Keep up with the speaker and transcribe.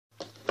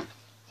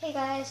Hey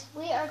guys,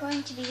 we are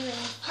going to be doing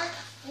part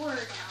 4 now,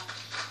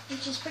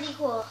 which is pretty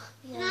cool.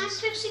 And I'm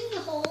fixing the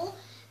hole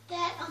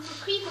that the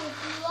creeper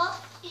blew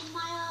up in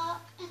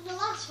the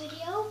last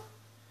video.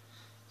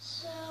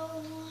 So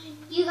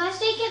you guys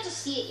didn't get to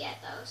see it yet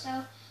though,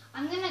 so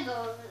I'm gonna go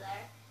over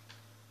there.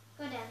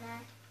 Go down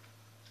there.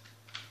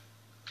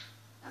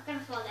 Not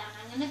gonna fall down.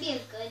 I'm gonna be a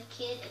good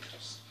kid and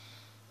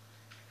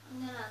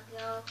I'm gonna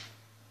go.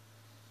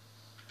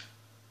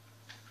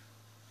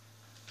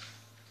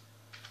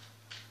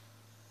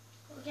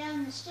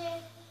 Down the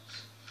stairs.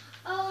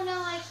 Oh no,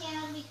 I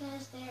can't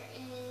because there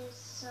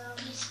is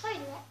a spider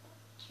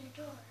at your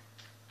door.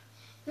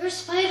 There's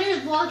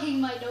spiders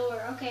blocking my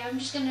door. Okay, I'm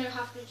just gonna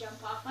have to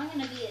jump off. I'm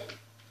gonna be a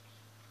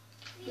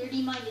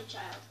dirty-minded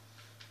child.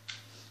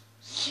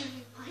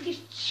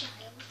 Dirty-minded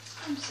child.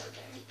 I'm so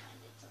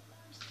dirty-minded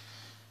sometimes.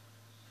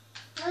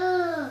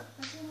 Ugh,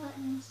 pressing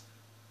buttons.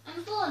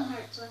 I'm full on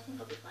hurt, so I think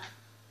I'll be fine.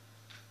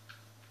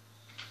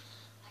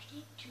 I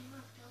need 2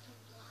 more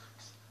building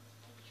blocks.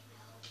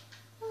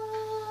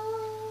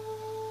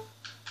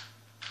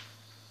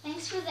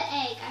 Thanks for the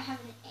egg. I have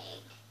an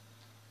egg.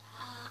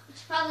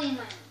 It's probably in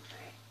my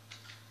inventory.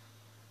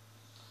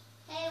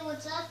 Hey,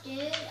 what's up,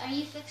 dude? Are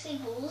you fixing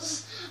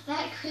holes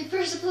that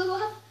creepers blew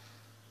up?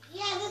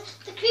 Yeah,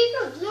 the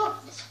creeper blew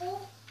up this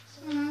hole.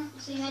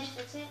 So you had to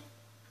fix it?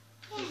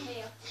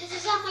 Yeah. This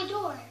is at my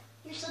door.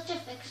 You're such a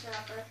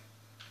fixer-upper.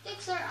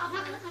 Fixer-upper. I'm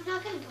not gonna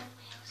go in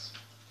my house.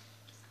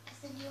 Because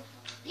then you'll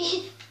follow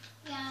me.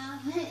 Yeah,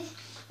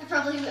 I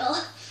probably will.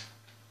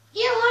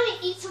 You want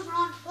to eat some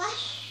raw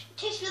flesh? It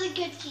tastes really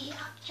good to you.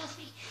 Trust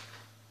me.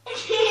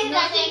 No,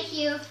 thank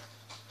you.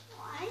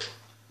 Why?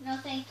 No,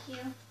 thank you.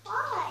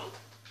 Why?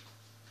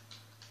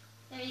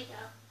 There you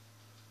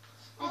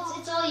go.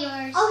 It's all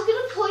yours. I was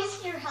gonna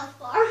poison your health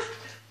bar.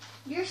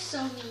 You're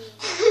so mean.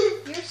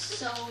 You're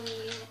so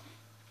mean.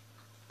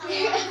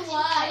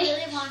 Why? I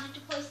really wanted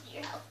to poison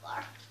your health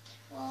bar.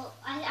 Well,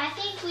 I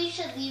think we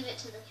should leave it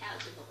to the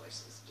cows and the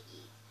horses to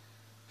eat.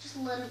 Just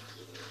let them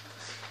eat it.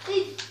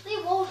 They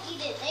won't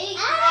eat it.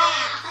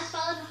 I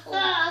fell in a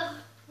hole.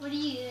 What are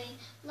you doing?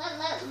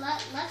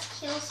 Let's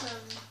kill some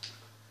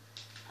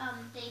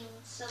things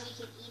so we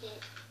can eat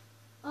it.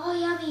 Oh,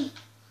 yummy!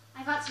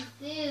 I got some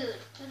food.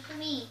 Good for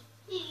me.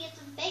 You need to get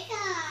some bacon.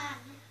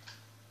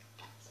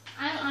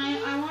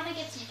 I want to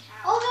get some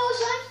cows. Oh no,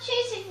 slime's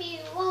chasing me.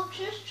 Well, I'm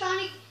just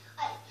trying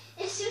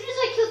to. As soon as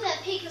I killed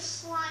that pig, the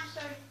slime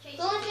started chasing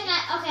me. The only thing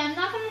I'm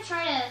not gonna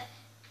try to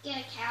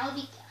get a cow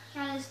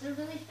because they're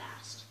really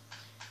fast.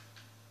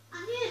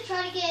 I'm gonna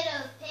try to get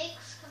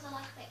pigs because I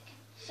like bacon.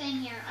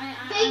 Same here.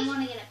 I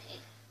want to get a pig.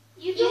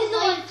 You don't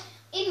like.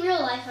 In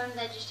real life, I'm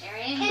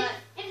vegetarian, but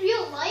in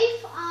real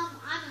life, I'm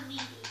a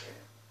meat eater.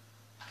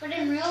 But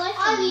in real life,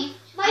 I'm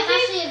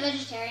actually a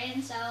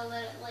vegetarian, so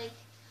like,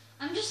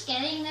 I'm just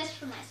getting this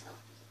for myself.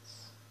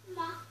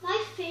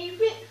 My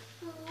favorite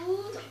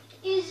food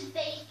is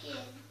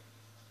bacon.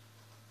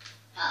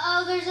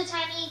 Oh, there's a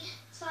tiny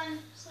slime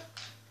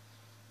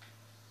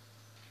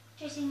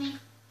chasing me.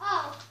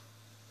 Oh,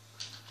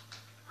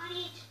 I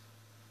need to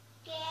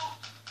get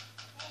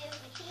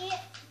over here,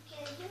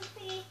 get a little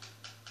bit,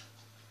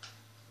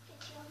 get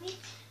your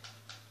meat.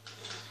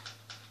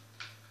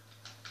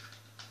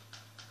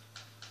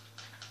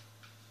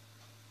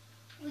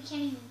 We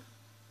can't even.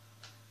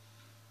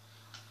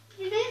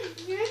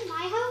 You're in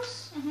my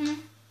house? Mm-hmm.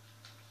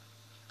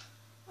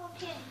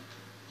 Okay.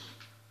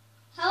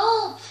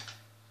 Help!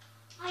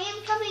 I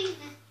am coming.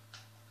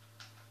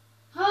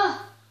 Huh.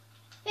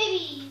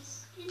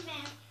 Babies, in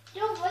there.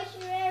 Don't waste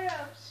your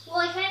arrows. Well,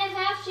 I kind of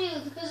have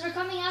to because they're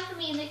coming after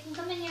me and they can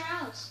come in your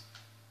house.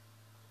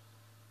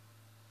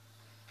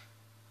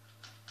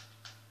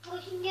 We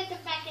can get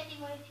them back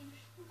anyway if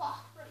you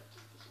walk right to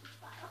the huge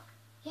pile.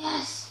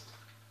 Yes.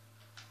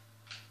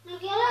 Now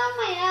get out of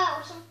my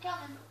house. I'm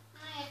coming.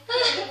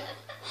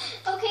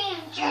 Okay,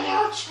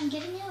 I'm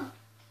getting out.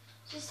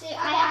 Just say I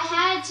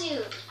had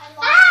to.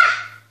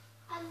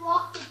 I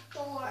locked the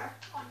door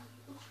on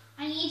you.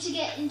 I need to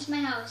get into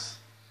my house.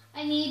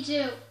 I need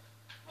to.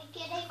 I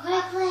get it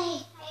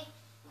Quickly.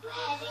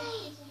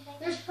 quickly.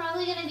 There's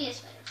probably gonna be a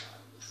spider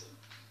following me soon.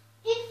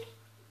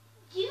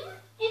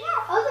 In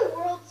our other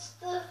worlds,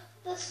 the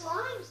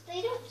slimes,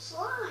 they don't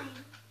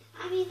slime.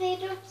 I mean, they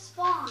don't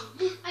spawn.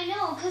 I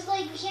know, cause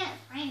like we can't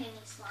find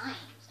any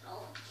slimes at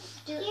all.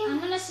 Dude, I'm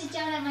gonna sit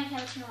down at my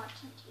couch and watch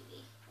some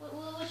TV.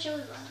 What show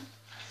is on?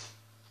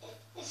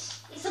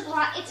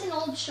 It's an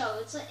old show.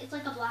 It's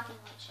like a black and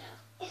white show.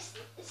 It's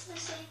the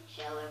same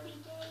show every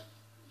day.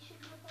 You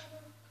should know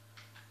better.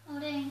 Oh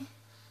dang!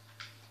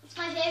 It's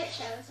my favorite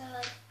show, so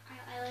like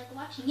I like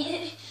watching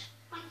it.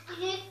 I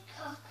did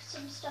cook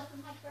some stuff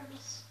in my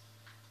furnace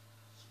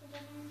for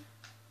dinner.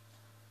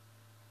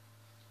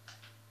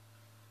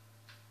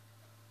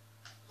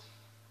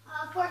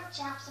 Pork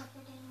chops are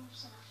for dinner,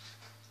 so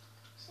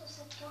it's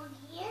like going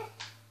here.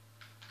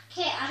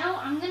 Okay,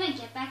 I'm gonna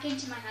get back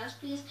into my house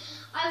because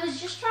I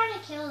was just trying to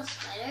kill a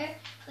spider,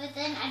 but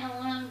then I don't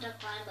want him to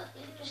climb up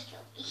and just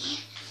kill me.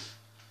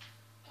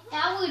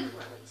 That would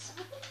really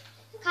suck.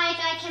 Kai,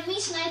 can we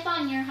snipe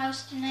on your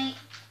house tonight?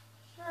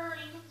 Sure. or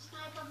you can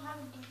snipe on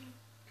having dinner.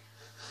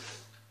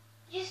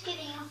 Just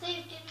kidding, I'll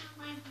save dinner in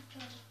my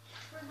inventory.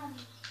 We're having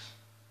it.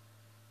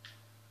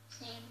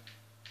 Same.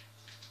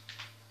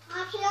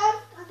 Actually,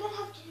 I'm gonna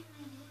have dinner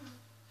right now.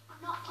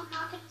 I'm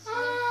not gonna say.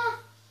 Ah!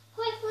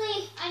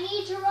 Quickly! I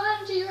need to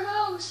run to your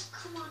house.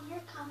 Come on,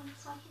 you're coming,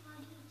 so I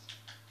cannot eat.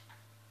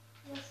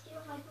 You'll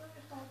steal my food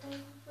if I go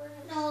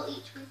first. No,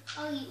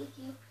 I'll eat with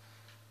you.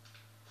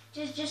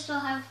 Just I'll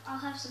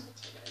have some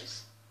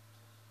potatoes.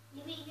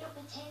 You eat your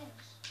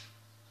potatoes.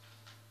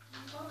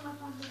 I'm going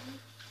up on the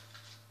roof.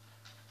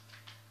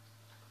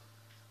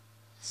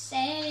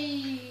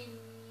 Same.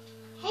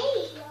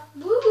 Hey!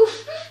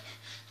 Move!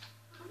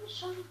 I'm just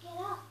trying to get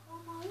up on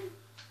my roof.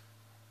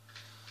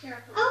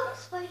 Here, Oh,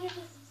 spider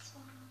doesn't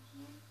spawn on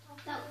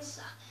here. that would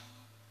suck.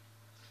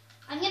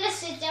 I'm gonna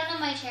sit down on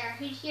my chair.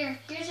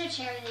 Here's a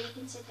chair that you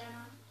can sit down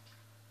on.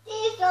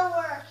 These don't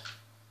work.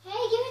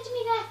 Hey, give it to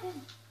me back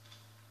then.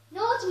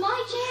 No, it's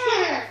my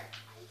chair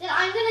that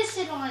I'm gonna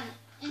sit on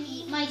and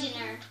eat my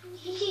dinner.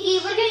 Hey,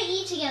 we're gonna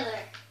eat together.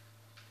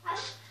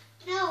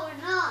 No,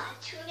 we're not.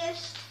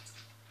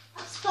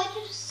 A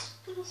spider's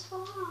gonna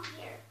spawn on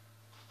here.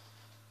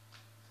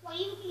 Why are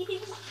you eating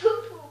the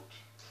food?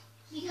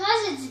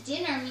 Because it's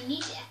dinner, we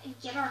need to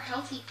get our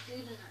healthy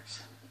food in our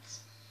stomachs.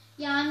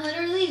 Yeah, I'm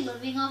literally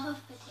living off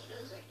of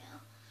potatoes right now.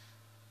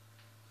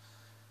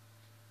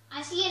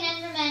 I see an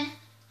Enderman.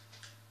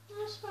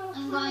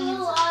 I'm going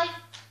inside.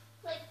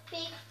 Like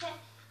big pet.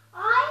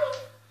 I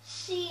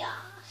see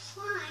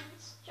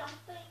slimes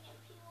jumping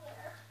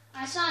everywhere.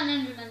 I saw an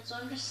Enderman, so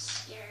I'm just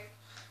scared.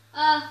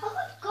 Oh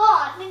my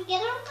god, then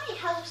get out of my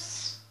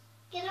house.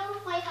 Get out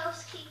of my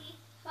house, Katie.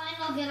 Fine,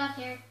 I'll get up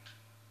here.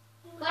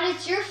 But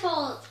it's your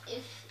fault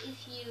if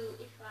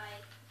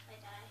I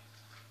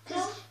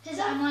die. Because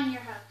I'm on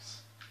your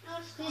house. No,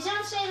 it's Please not.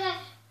 don't say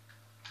that.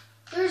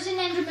 There's an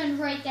Enderman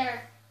right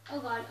there.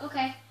 Oh god,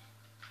 okay.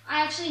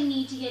 I actually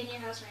need to get in your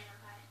house right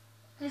now, Kai.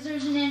 Because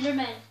there's an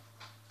Enderman.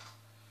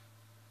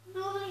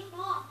 No, there's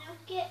not. No,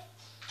 get.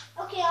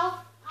 Okay,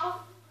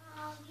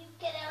 you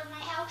get out of my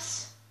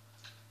house.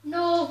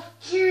 No,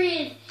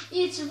 Kieran,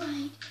 it's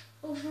right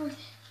over there.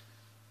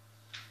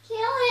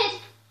 Kill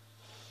it!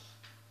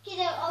 Get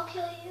out, I'll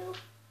kill you.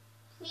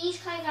 Please,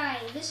 Kai.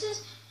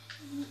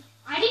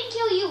 I didn't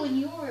kill you when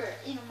you were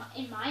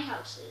in my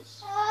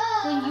houses.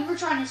 When you were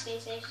trying to stay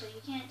safe, so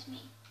you can't to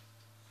me.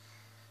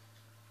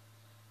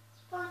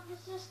 It's fine,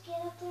 let's just get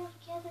up there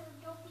together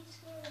and don't be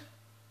scared.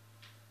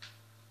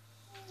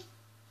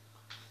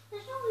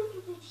 There's no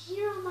Enderman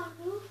here on my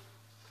roof.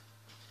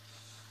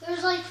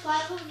 There's like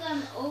 5 of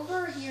them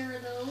over here,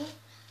 though.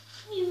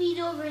 You mean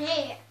over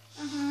here?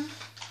 Uh-huh.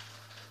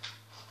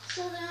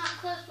 So they're not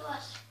close to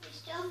us. We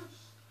still.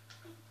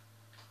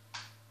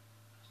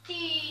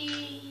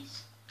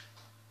 These.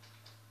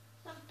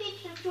 Some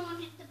pigs are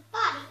joining the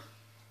body.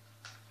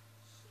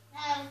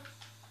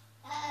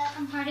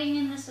 I'm hiding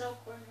in this little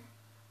corner.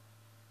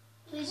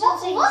 Please don't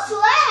say What's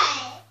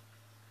that?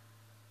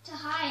 to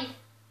hide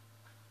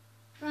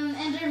from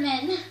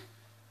Endermen.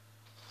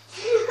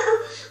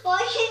 Why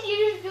can't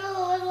you just build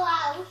a little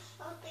house?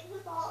 Something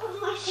with all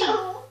of my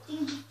soul.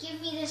 Then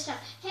give me this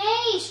stuff.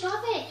 Hey,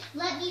 stop it.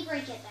 Let me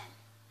break it then.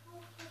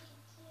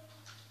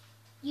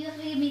 You have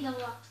to give me the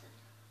blocks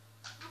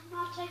then. I'm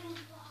not taking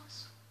the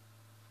blocks.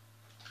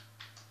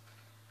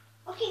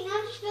 Okay,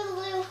 now just build a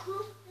little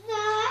cool.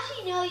 No,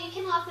 actually, no, you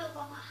cannot build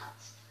on my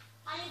house.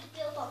 I need to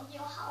build on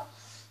your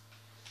house.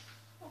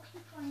 Okay,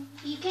 fine.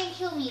 You can't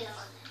kill me though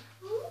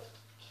then.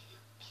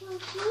 Kill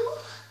you?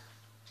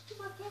 Do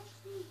my best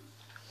thing.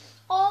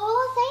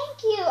 Oh,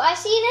 thank you. I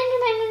see an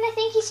Enderman and I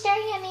think he's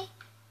staring at me.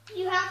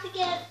 You have to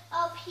get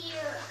up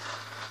here.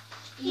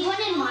 You went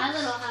in my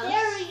little house.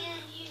 Staring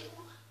at you.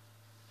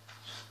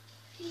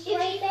 He's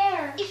right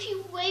there. If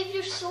you wave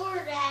your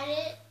sword at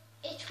it,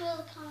 it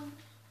will come.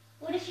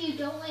 What if you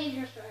don't wave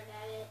your sword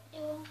at it?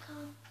 It won't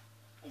come.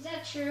 Is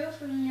that true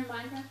from your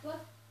Minecraft book?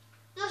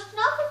 No, it's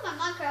not from my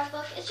Minecraft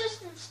book. It's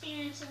just an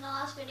experience in the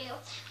last video.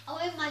 I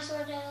waved my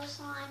sword at a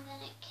slime, then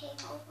it came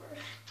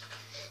over.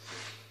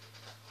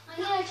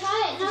 I'm gonna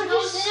try it. No,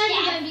 Just just go with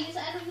stab. Enderman because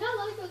I don't know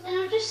what goes And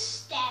I'm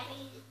just stabbing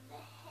it in the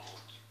head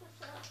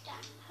with a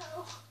diamond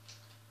hoe.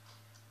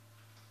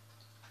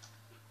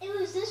 It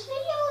was this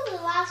video or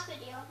the last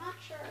video? I'm not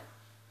sure.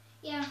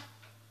 Yeah.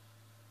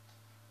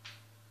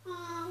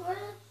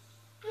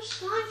 There's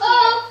slime here.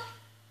 Oh!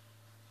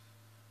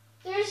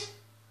 There's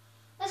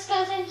a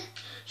skeleton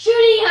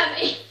shooting at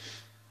me.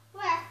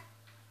 Where?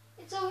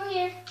 It's over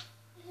here.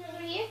 Is it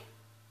over here?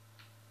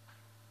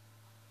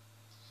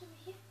 It's over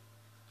here.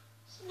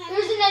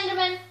 There's an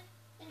Enderman.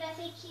 And I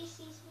think he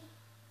sees me.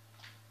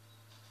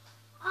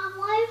 I'm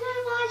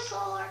waving my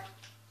sword.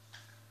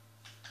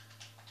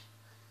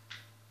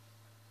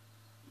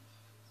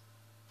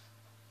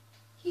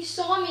 He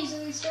saw me,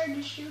 so he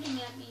started shooting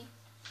at me.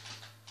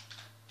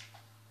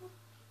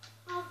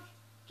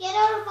 Get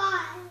out of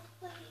mine.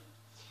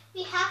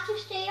 We have to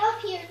stay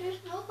up here. There's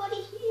nobody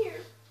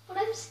here. But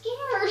I'm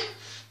scared.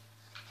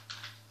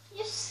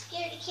 You're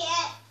scared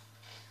cat.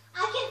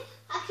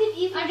 I could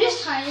even. I'm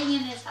just hiding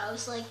in his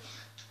house, like.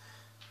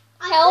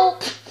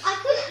 Help! I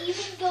could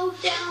even go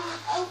down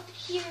out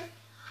here.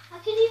 I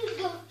could even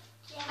go down.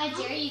 I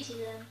dare you to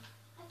then.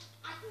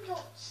 I can go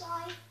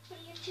outside, but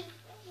you're too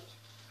afraid.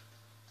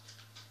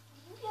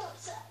 You can go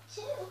outside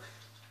too.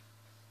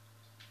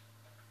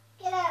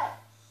 Get out.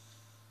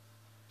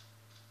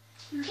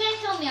 You can't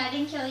kill me, I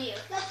didn't kill you.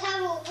 Let's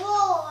have a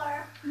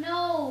war.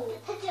 No.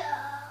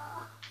 Ta-da.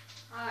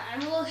 I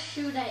will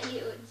shoot at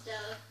you and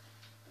stuff.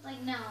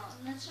 Like, no,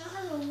 let's not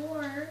have a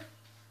war.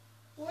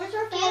 Wars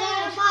are bad. Get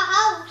out of my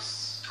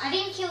house. I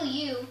didn't kill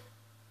you.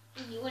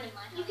 And you went in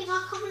my house. You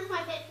cannot come in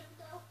my bedroom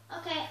though.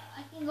 Okay,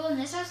 I can go in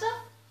this house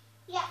though?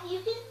 Yeah, you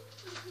can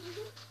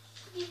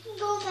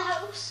go in the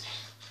house,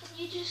 but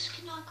you just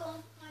cannot go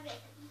in my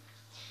bedroom.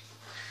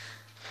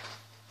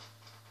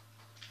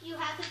 You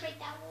have to break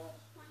that rule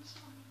once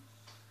more.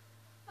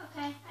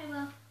 Okay, I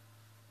will.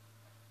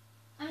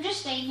 I'm just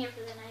staying here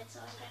for the night, so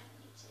I kind of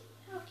need to, you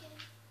know. Okay.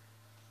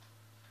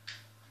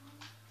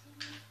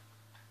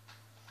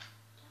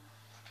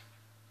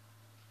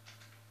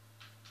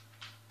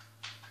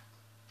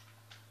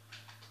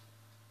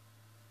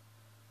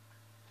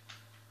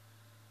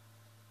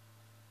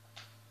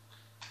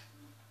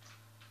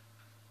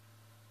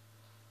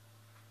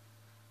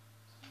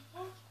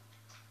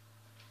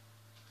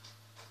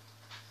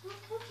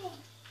 Okay.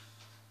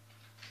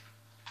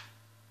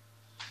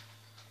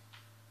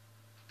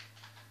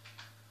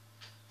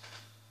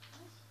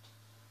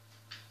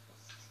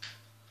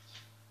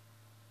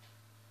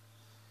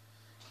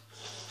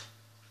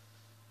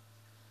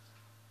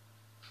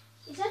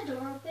 Is that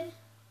door open?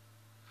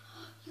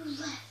 You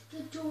left the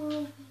door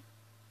open.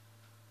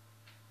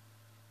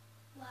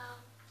 Wow.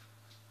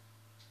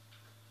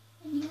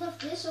 And you left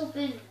this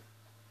open.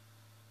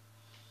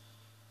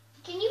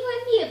 Can you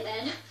find me a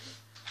bed?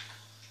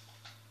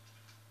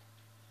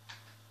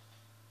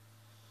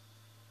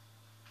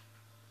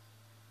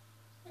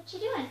 What you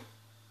doing?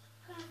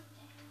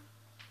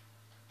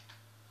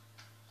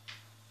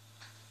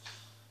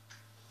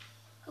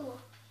 Cool.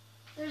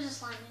 There's a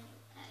slime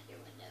at your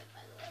window,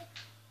 by the way.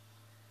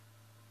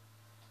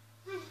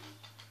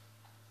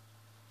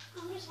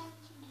 I'm just having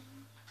some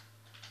dinner.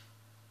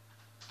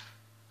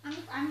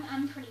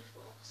 I'm pretty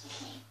full, so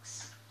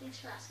thanks. Thanks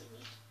for asking me.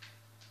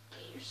 Yeah,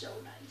 you're so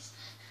nice.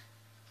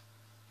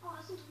 Oh,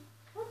 isn't it?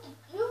 What the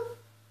hell?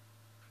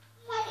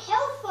 My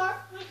health bar,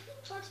 my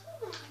feet are still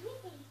not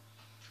moving.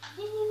 I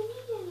didn't even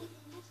need anything.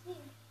 That's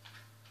weird.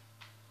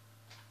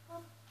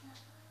 What the fuck?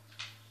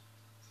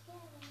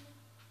 Scary.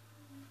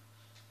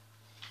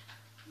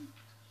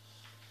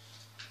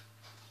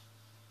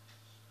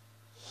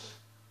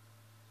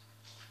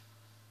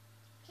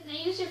 Can I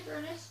use your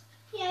furnace?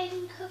 Yeah, you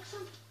can cook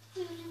some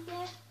food in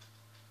there.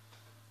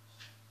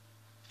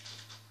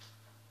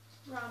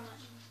 Raw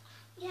mutton.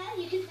 Yeah,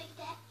 you can make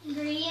that.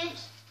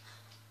 Ingredient?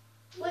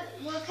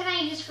 What can I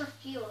use for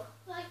fuel?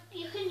 Like,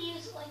 you can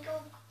use like a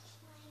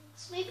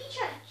planks. Maybe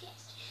try a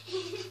chest.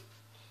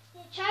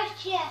 Yeah, try a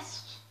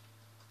chest.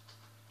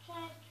 Try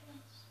a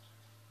chest.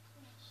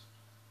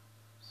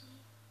 See?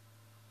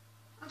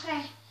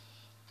 Okay.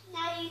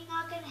 Now you're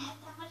not gonna have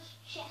that much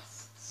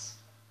chests.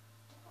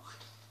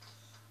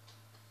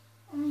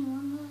 Only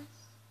one less.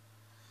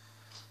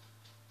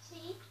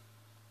 See?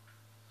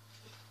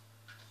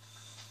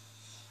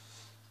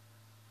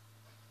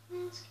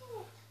 That's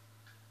good.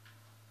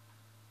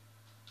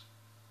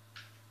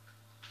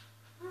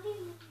 How do you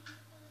make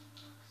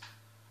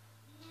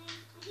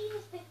I need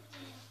this baked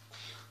potato.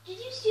 Did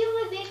you steal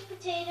my baked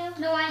potato?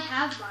 No, I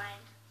have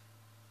mine.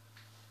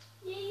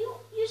 Yeah,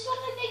 you stole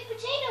my baked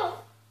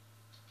potato.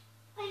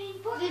 I mean,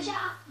 pork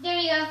chop. There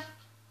you go. Where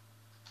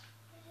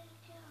did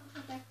it go?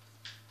 Okay.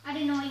 I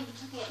didn't know you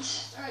took it.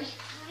 Sorry.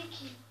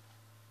 Thank you.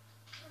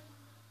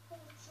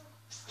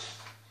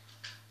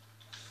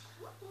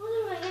 What do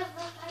I have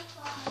left? I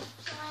thought.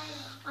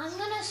 I'm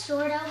gonna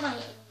sort out my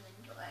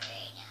inventory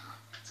right now.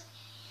 That's okay.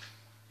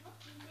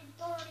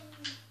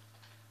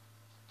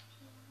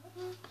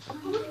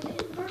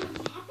 Burn a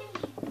map in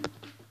here.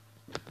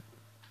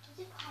 Is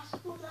it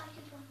possible that I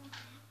can burn a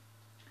map?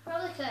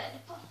 Probably could.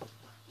 Oh,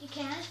 You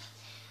can?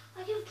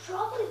 I can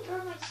probably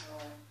burn my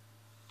sword.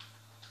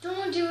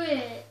 Don't do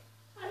it.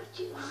 I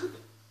do.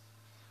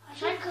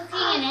 Try cooking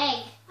an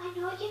egg. I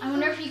know I can. I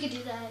wonder if you could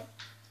do that.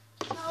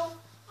 No.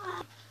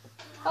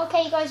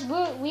 Okay, guys,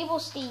 we will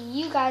see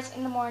you guys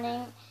in the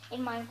morning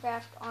in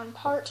Minecraft on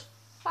part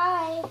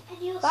 5. And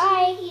you'll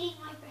Bye. see me eating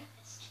my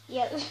breakfast.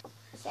 Yep.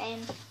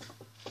 Same.